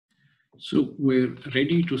So we're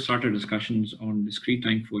ready to start our discussions on discrete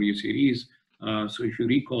time Fourier series. So if you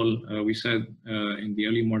recall, we said in the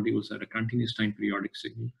early modules that a continuous time periodic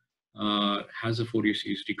signal has a Fourier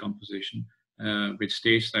series decomposition, which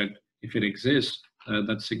states that if it exists,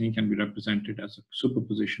 that signal can be represented as a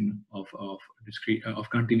superposition of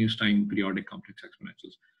continuous time periodic complex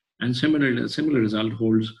exponentials. And a similar result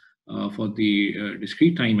holds for the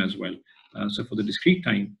discrete time as well. So for the discrete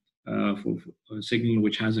time, for a signal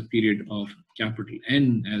which has a period of capital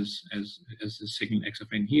N as the signal x of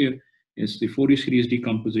n here, is the Fourier series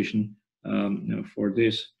decomposition for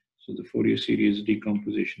this. So the Fourier series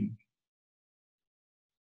decomposition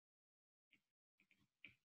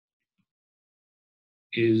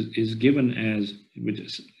is given as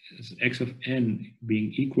x of n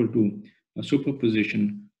being equal to a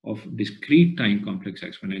superposition of discrete time complex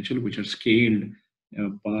exponential, which are scaled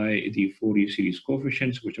by the Fourier series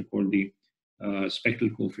coefficients, which are called the spectral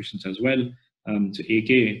coefficients as well. So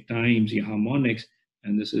ak times the harmonics,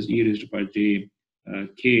 and this is e raised by j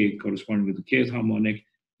k corresponding with the kth harmonic,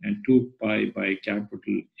 and 2 pi by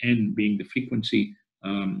capital N being the frequency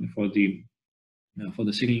for the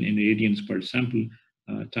signal in radians per sample,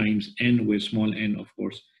 times n, where small n, of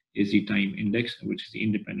course, is the time index, which is the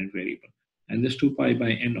independent variable. And this 2 pi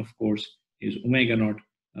by n, of course, is omega naught,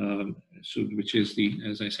 so which is the,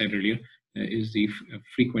 as I said earlier, is the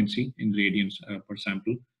frequency in radians per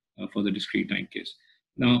sample for the discrete time case.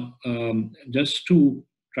 Now, just to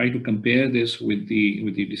try to compare this with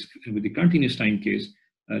the continuous time case,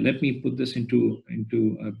 let me put this into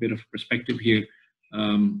a bit of perspective here.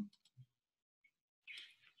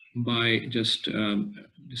 By just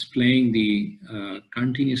displaying the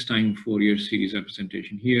continuous time Fourier series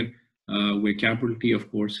representation here, where capital T,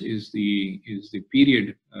 of course, is the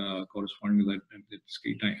period corresponding to the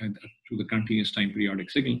discrete time to the continuous time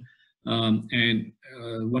periodic signal. And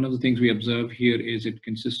one of the things we observe here is it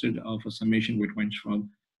consisted of a summation which went from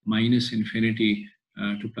minus infinity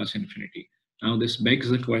to plus infinity. Now, this begs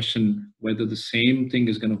the question whether the same thing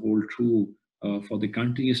is going to hold true for the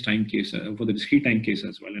continuous time case, for the discrete time case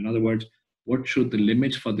as well. In other words, what should the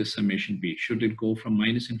limits for this summation be? Should it go from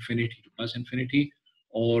minus infinity to plus infinity,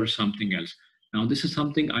 or something else? Now, this is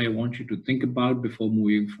something I want you to think about before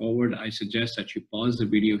moving forward. I suggest that you pause the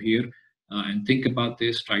video here and think about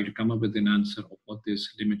this, try to come up with an answer of what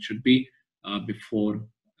this limit should be before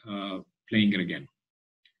playing it again.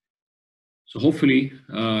 So hopefully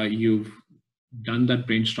you've done that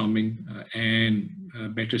brainstorming, and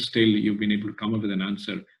better still, you've been able to come up with an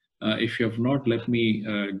answer. If you have not, let me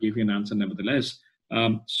give you an answer nevertheless.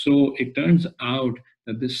 So it turns out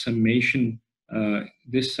that this summation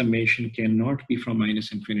cannot be from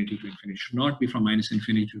minus infinity to infinity, should not be from minus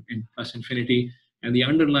infinity to plus infinity. And the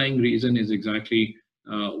underlying reason is exactly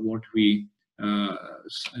what we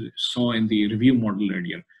saw in the review model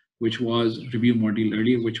earlier, which was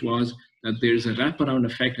that there's a wraparound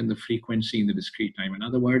effect in the frequency in the discrete time. In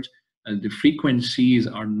other words, the frequencies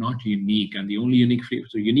are not unique, and the only unique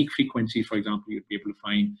frequency, for example, you'd be able to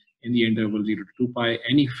find in the interval 0 to 2 pi.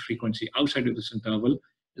 Any frequency outside of this interval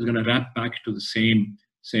is going to wrap back to the same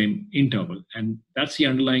interval, and that's the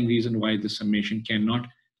underlying reason why the summation cannot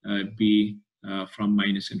be from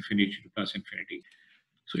minus infinity to plus infinity.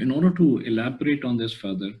 So in order to elaborate on this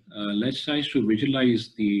further, let's try to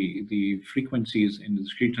visualize the frequencies in the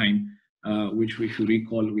discrete time, which, if you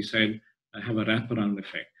recall, we said have a wraparound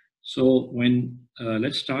effect. So when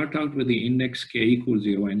let's start out with the index k equals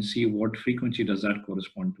 0 and see what frequency does that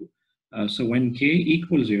correspond to. So when k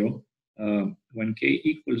equals 0, the k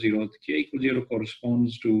equals 0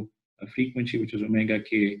 corresponds to a frequency which is omega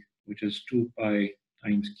k, which is 2 pi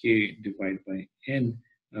times k divided by n,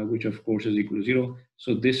 which of course is equal to 0.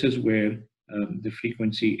 So this is where the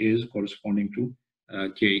frequency is corresponding to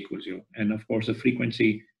k equals 0. And of course, the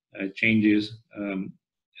frequency changes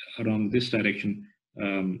around this direction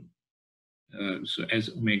so as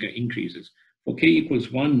omega increases. For k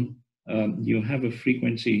equals 1, you have a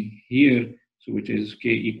frequency here, so which is k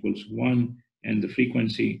equals 1, and the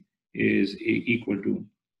frequency is equal to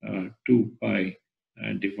 2 pi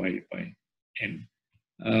divided by n.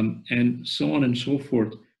 And so on and so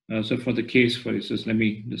forth. So for the case, for instance,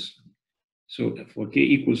 so for k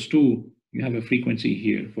equals 2, you have a frequency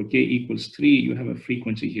here. For k equals 3, you have a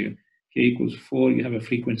frequency here. K equals 4, you have a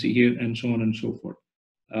frequency here, and so on and so forth.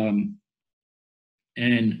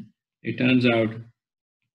 And it turns out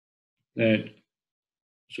that,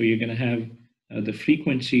 so you're going to have the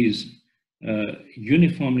frequencies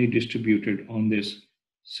uniformly distributed on this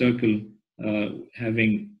circle,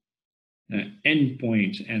 having n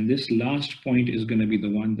points, and this last point is going to be the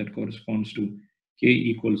one that corresponds to k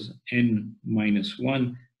equals n minus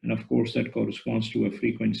 1, And of course, that corresponds to a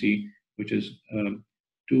frequency which is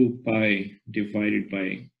 2 pi divided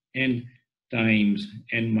by n times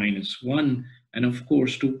n minus 1. And of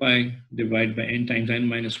course, 2 pi divided by n times n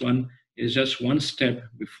minus 1 is just one step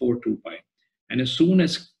before 2 pi. And as soon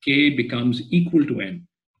as k becomes equal to n,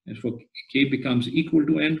 as for k becomes equal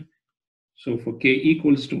to n, so for k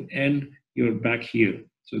equals to n, you're back here.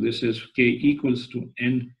 So this is k equals to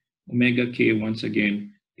n omega k once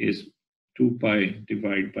again is 2 pi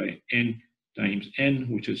divided by n times n,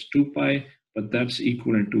 which is 2 pi, but that's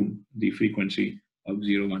equivalent to the frequency of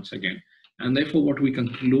 0 once again. And therefore, what we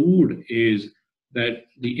conclude is that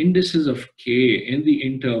the indices of k in the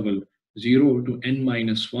interval 0 to n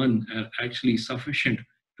minus 1 are actually sufficient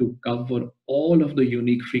to cover all of the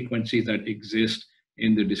unique frequencies that exist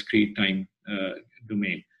in the discrete time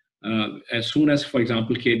domain. As soon as, for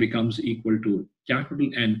example, k becomes equal to capital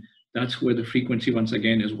N, that's where the frequency once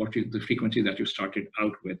again is the frequency that you started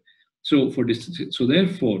out with. So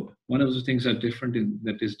therefore, one of the things that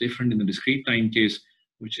is different in the discrete time case,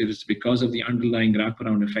 which is because of the underlying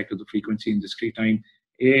wraparound effect of the frequency in discrete time,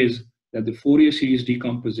 is that the Fourier series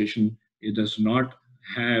decomposition, it does not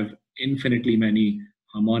have infinitely many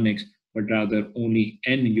harmonics, but rather only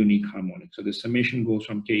n unique harmonics. So the summation goes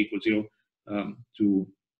from k equals 0 to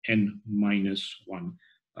n minus 1.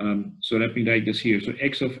 So let me write this here. So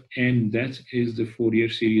x of n, that is the Fourier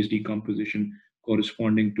series decomposition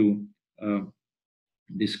corresponding to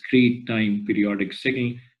discrete time periodic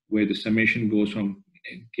signal, where the summation goes from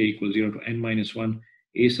k equals 0 to n minus 1.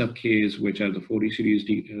 A sub k's, which are the Fourier series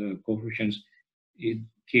coefficients,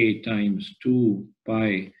 k times 2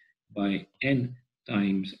 pi by n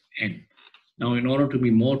times n. Now, in order to be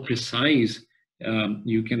more precise,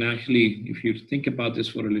 you can actually, if you think about this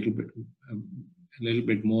for a little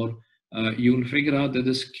bit more, you'll figure out that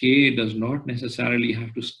this k does not necessarily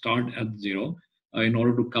have to start at 0 in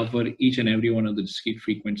order to cover each and every one of the discrete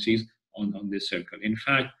frequencies on this circle. In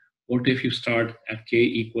fact, what if you start at k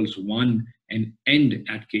equals 1 and end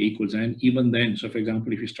at k equals n? Even then, so for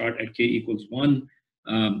example, if you start at k equals 1,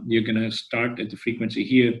 you're going to start at the frequency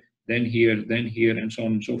here, then here, and so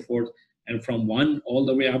on and so forth. And from 1 all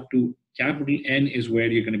the way up to capital N is where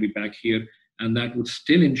you're going to be back here. And that would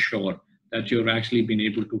still ensure that you've actually been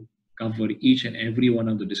able to cover each and every one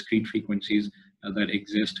of the discrete frequencies that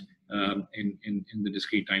exist in the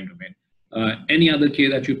discrete time domain. Any other k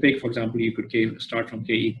that you pick, for example, you could start from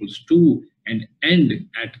k equals 2 and end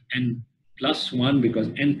at n plus 1, because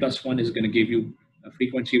n plus 1 is going to give you a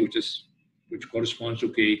frequency which corresponds to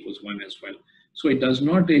k equals 1 as well. So it does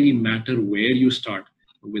not really matter where you start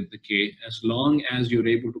with the k, as long as you're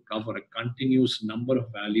able to cover a continuous number of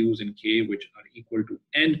values in k which are equal to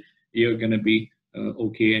n, you're going to be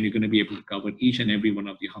okay, and you're going to be able to cover each and every one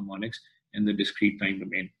of the harmonics in the discrete time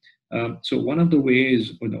domain. So one of the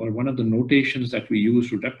ways, or one of the notations that we use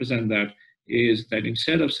to represent that, is that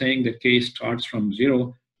instead of saying that k starts from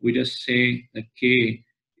 0, we just say that k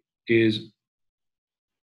is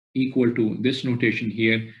equal to this notation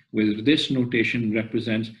here, where this notation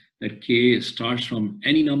represents that k starts from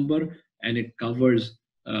any number and it covers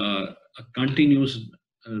a continuous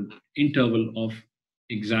interval of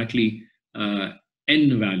exactly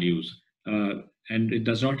n values, and it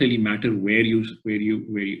does not really matter where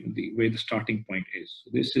the starting point is.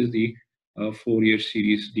 So this is the Fourier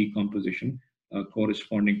series decomposition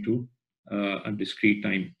corresponding to a discrete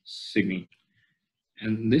time signal.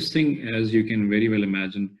 And this thing, as you can very well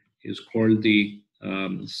imagine, is called the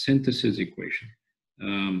synthesis equation.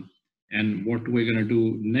 And what we're going to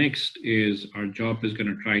do next is our job is going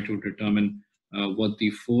to try to determine what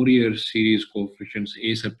the Fourier series coefficients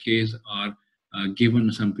A sub k's are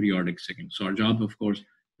given some periodic signal. So our job, of course,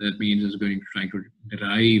 that means is going to try to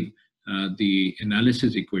derive the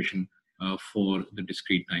analysis equation for the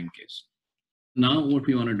discrete time case. Now what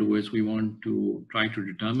we want to do is we want to try to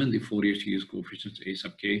determine the Fourier series coefficients A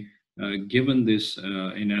sub k given this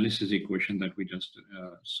analysis equation that we just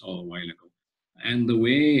saw a while ago. And the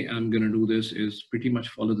way I'm going to do this is pretty much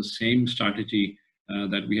follow the same strategy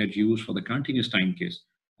that we had used for the continuous time case.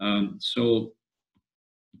 So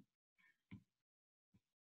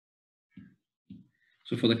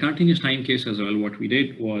for the continuous time case as well, what we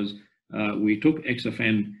did was we took x of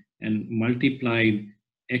n and multiplied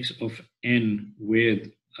x of n with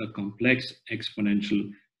a complex exponential.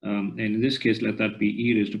 And in this case, let that be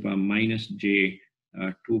e raised to the power minus j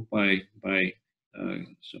 2 pi by,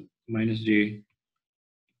 so minus j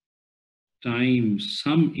times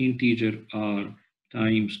some integer r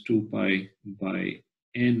times 2 pi by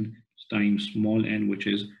n times small n, which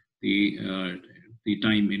is the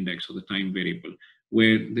time index or the time variable,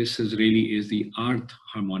 where this is really is the rth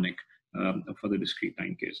harmonic for the discrete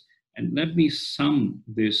time case. And let me sum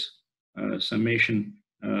this summation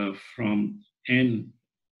from n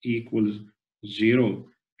equals 0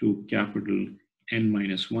 to capital N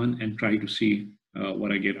minus 1 and try to see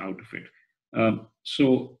what I get out of it.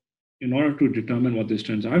 So in order to determine what this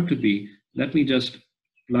turns out to be, let me just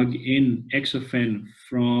plug in x of n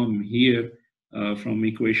from here, from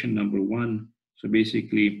equation number 1. So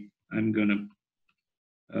basically, I'm gonna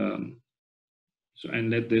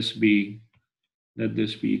and let this be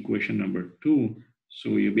equation number 2. So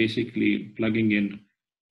you're basically plugging in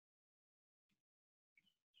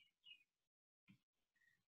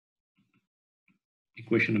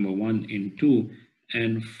equation number 1 in 2,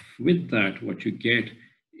 and with that, what you get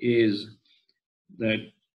is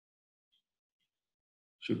that,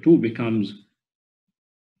 so 2 becomes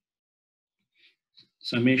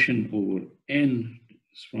summation over n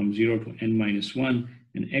from 0 to n minus 1,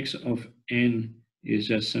 and x of n is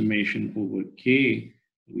just summation over k.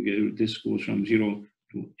 We get, this goes from 0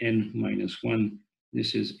 to n minus 1.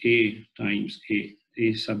 This is a times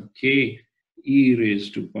a sub k e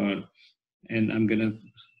raised to power, and I'm gonna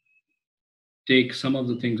take some of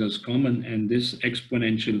the things as common, and this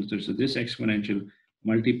exponential, so this exponential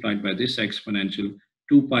multiplied by this exponential,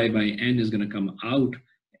 2 pi by n is going to come out,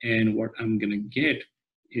 and what I'm going to get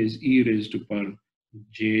is e raised to power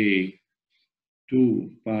j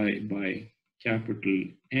 2 pi by capital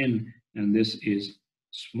N, and this is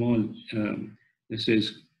small, this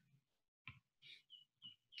is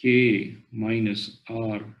k minus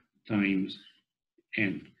r times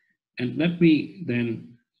n. And let me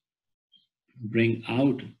then bring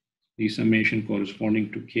out the summation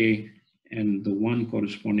corresponding to k and the one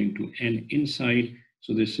corresponding to n inside.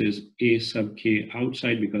 So this is a sub k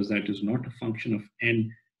outside because that is not a function of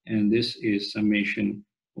n, and this is summation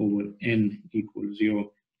over n equals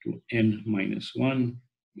 0 to n minus 1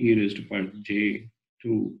 e raised to power j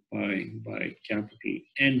 2 pi by capital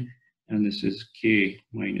N, and this is k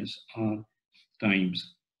minus r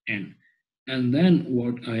times n. And then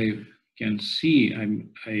what I can see,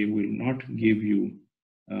 I will not give you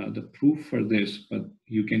the proof for this, but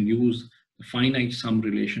you can use the finite sum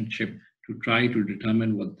relationship to try to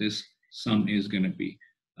determine what this sum is going to be.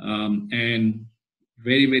 And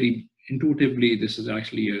very, very intuitively, this is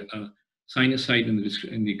actually a sinusoid in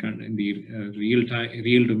the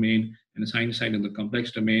real domain, and a sinusoid in the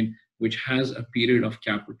complex domain, which has a period of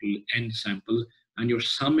capital N samples, and you're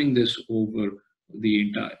summing this over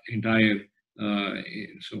the entire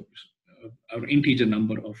our integer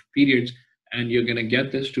number of periods, and you're going to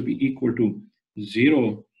get this to be equal to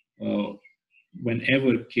 0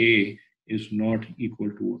 whenever k is not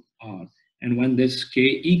equal to r. And when this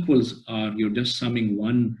k equals r, you're just summing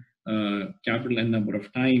one capital N number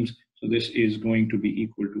of times. So this is going to be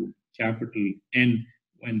equal to capital N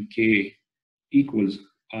when k equals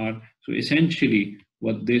r. So essentially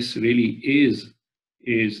what this really is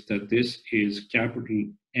that this is capital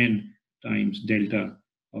N times delta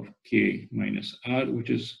of k minus r, which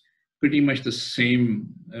is pretty much the same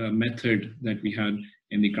method that we had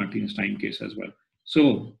in the continuous time case as well.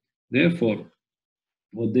 So therefore,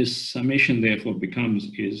 what this summation therefore becomes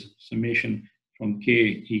is summation from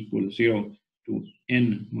k equals 0 to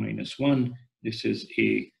n minus 1. This is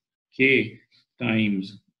a k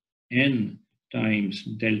times n times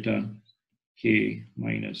delta k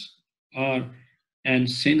minus r. And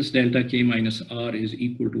since delta k minus r is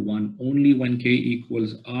equal to 1 only when k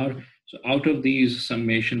equals r, so out of these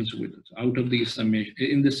summations,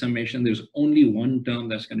 in this summation, there's only one term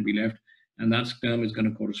that's going to be left, and that term is going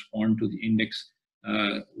to correspond to the index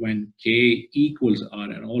when k equals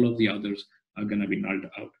r, and all of the others are going to be nulled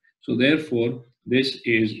out. So therefore, this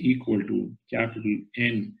is equal to capital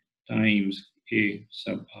N times a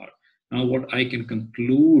sub r. Now what I can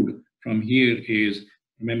conclude from here is,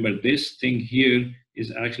 remember, this thing here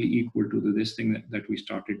is actually equal to this thing that we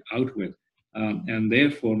started out with. And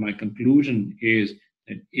therefore, my conclusion is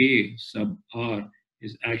that A sub R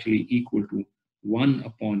is actually equal to 1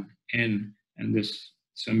 upon N, and this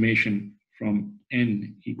summation from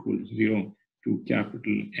N equals 0 to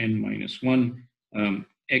capital N minus 1,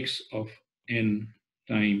 X of N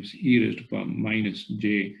times e raised to power minus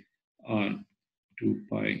J R 2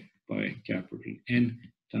 pi by capital N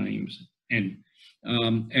times N.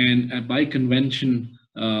 And by convention,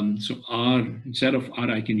 so R, instead of R,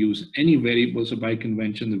 I can use any variable. So by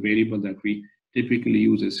convention, the variable that we typically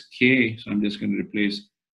use is K. So I'm just going to replace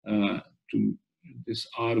to this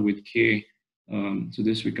R with K. So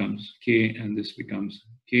this becomes K and this becomes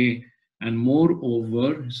K. And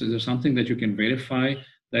moreover, so there's something that you can verify,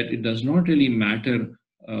 that it does not really matter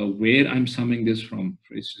where I'm summing this from.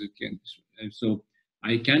 So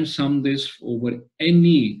I can sum this over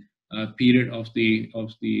any period of the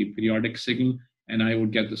periodic signal, and I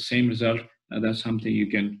would get the same result. That's something you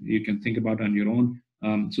can think about on your own.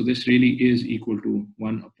 So this really is equal to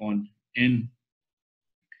 1 upon n,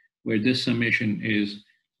 where this summation is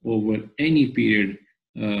over any period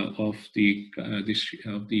of the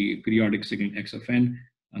periodic signal x of n.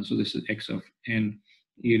 So this is x of n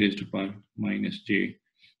e raised to power minus j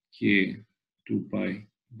k 2 pi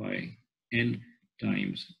by n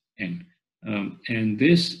times n. And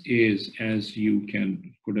this is, as you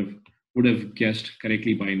would have guessed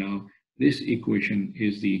correctly by now, this equation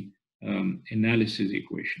is the analysis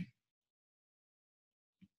equation.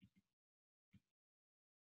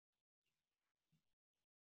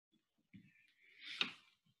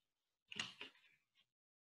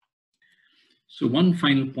 So one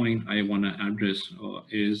final point I want to address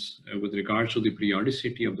is with regards to the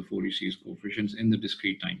periodicity of the Fourier series coefficients in the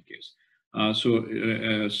discrete time case. So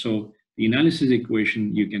the analysis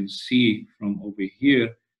equation you can see from over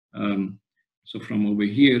here. So from over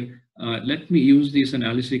here, let me use this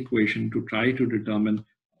analysis equation to try to determine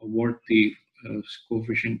what the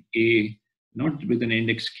coefficient A, not with an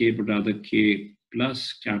index k, but rather k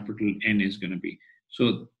plus capital N is going to be.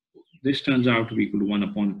 So this turns out to be equal to 1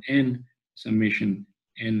 upon n summation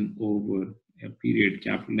n over a period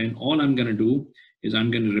capital N. All I'm going to do is I'm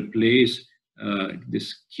going to replace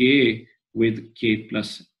this k with k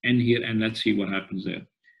plus n here, and let's see what happens there.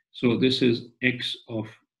 So this is x of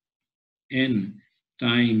n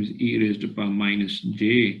times e raised to power minus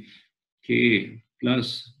j k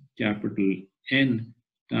plus capital N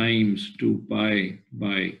times 2 pi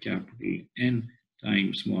by capital N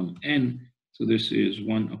times small n. So this is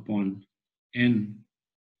 1 upon n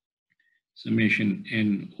summation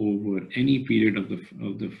n over any period of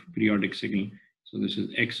the periodic signal. So this is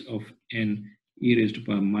x of n e raised to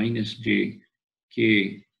power minus j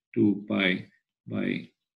k 2 pi by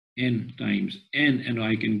n times n, and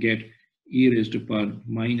I can get e raised to power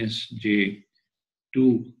minus j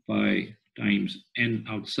 2 pi times n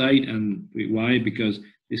outside. And why? Because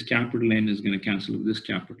this capital N is going to cancel with this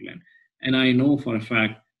capital N. And I know for a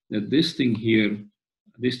fact that this thing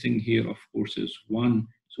here, of course, is 1.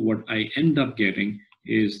 So what I end up getting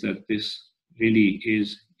is that this really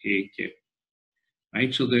is a k,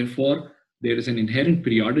 right? So therefore, there is an inherent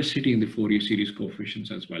periodicity in the Fourier series coefficients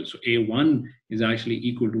as well. So A1 is actually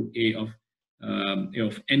equal to A of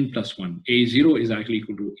n plus 1. A0 is actually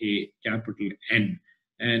equal to A capital N,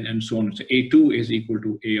 and so on. So A2 is equal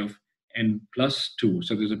to A of n plus 2.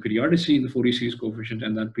 So there's a periodicity in the Fourier series coefficient,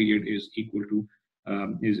 and that period is equal to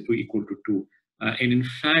 2. And in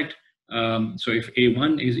fact, so if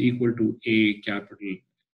A1 is equal to A capital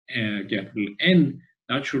N,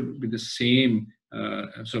 that should be the same.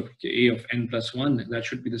 So A of n plus 1, that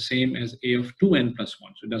should be the same as A of 2n plus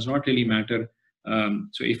 1. So it does not really matter.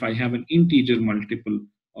 So if I have an integer multiple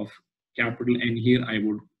of capital N here, I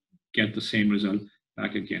would get the same result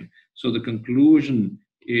back again. So the conclusion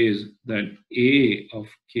is that A of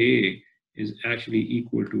k is actually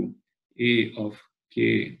equal to A of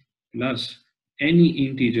k plus any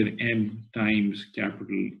integer m times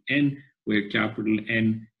capital N, where capital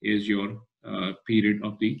N is your period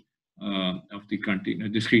of the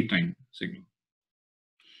discrete time signal.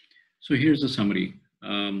 So here's the summary.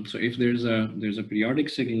 So if there's a periodic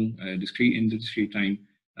signal in the discrete time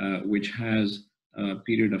which has a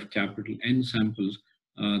period of capital N samples,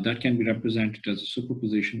 that can be represented as a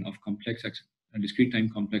superposition of discrete time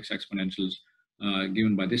complex exponentials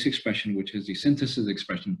given by this expression, which is the synthesis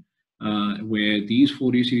expression, where these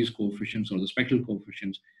Fourier series coefficients or the spectral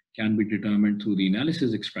coefficients can be determined through the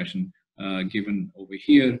analysis expression given over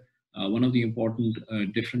here. One of the important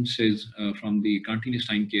differences from the continuous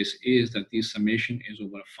time case is that the summation is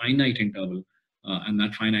over a finite interval, and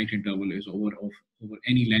that finite interval is over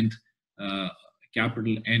any length,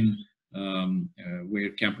 capital N, where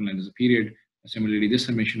capital N is a period. Similarly, this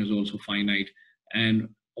summation is also finite. And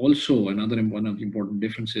also, one of the important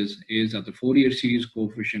differences is that the Fourier series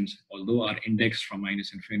coefficients, although are indexed from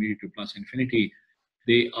minus infinity to plus infinity,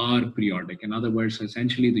 they are periodic. In other words,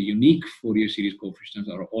 essentially the unique Fourier series coefficients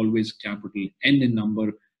are always capital N in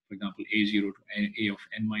number, for example, A0 to A of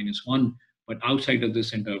n minus 1. But outside of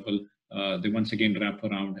this interval, they once again wrap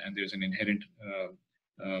around, and there's an inherent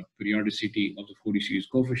periodicity of the Fourier series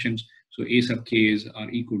coefficients. So A sub k's are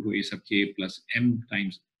equal to A sub k plus m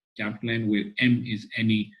times capital N, where m is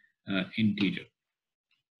any integer.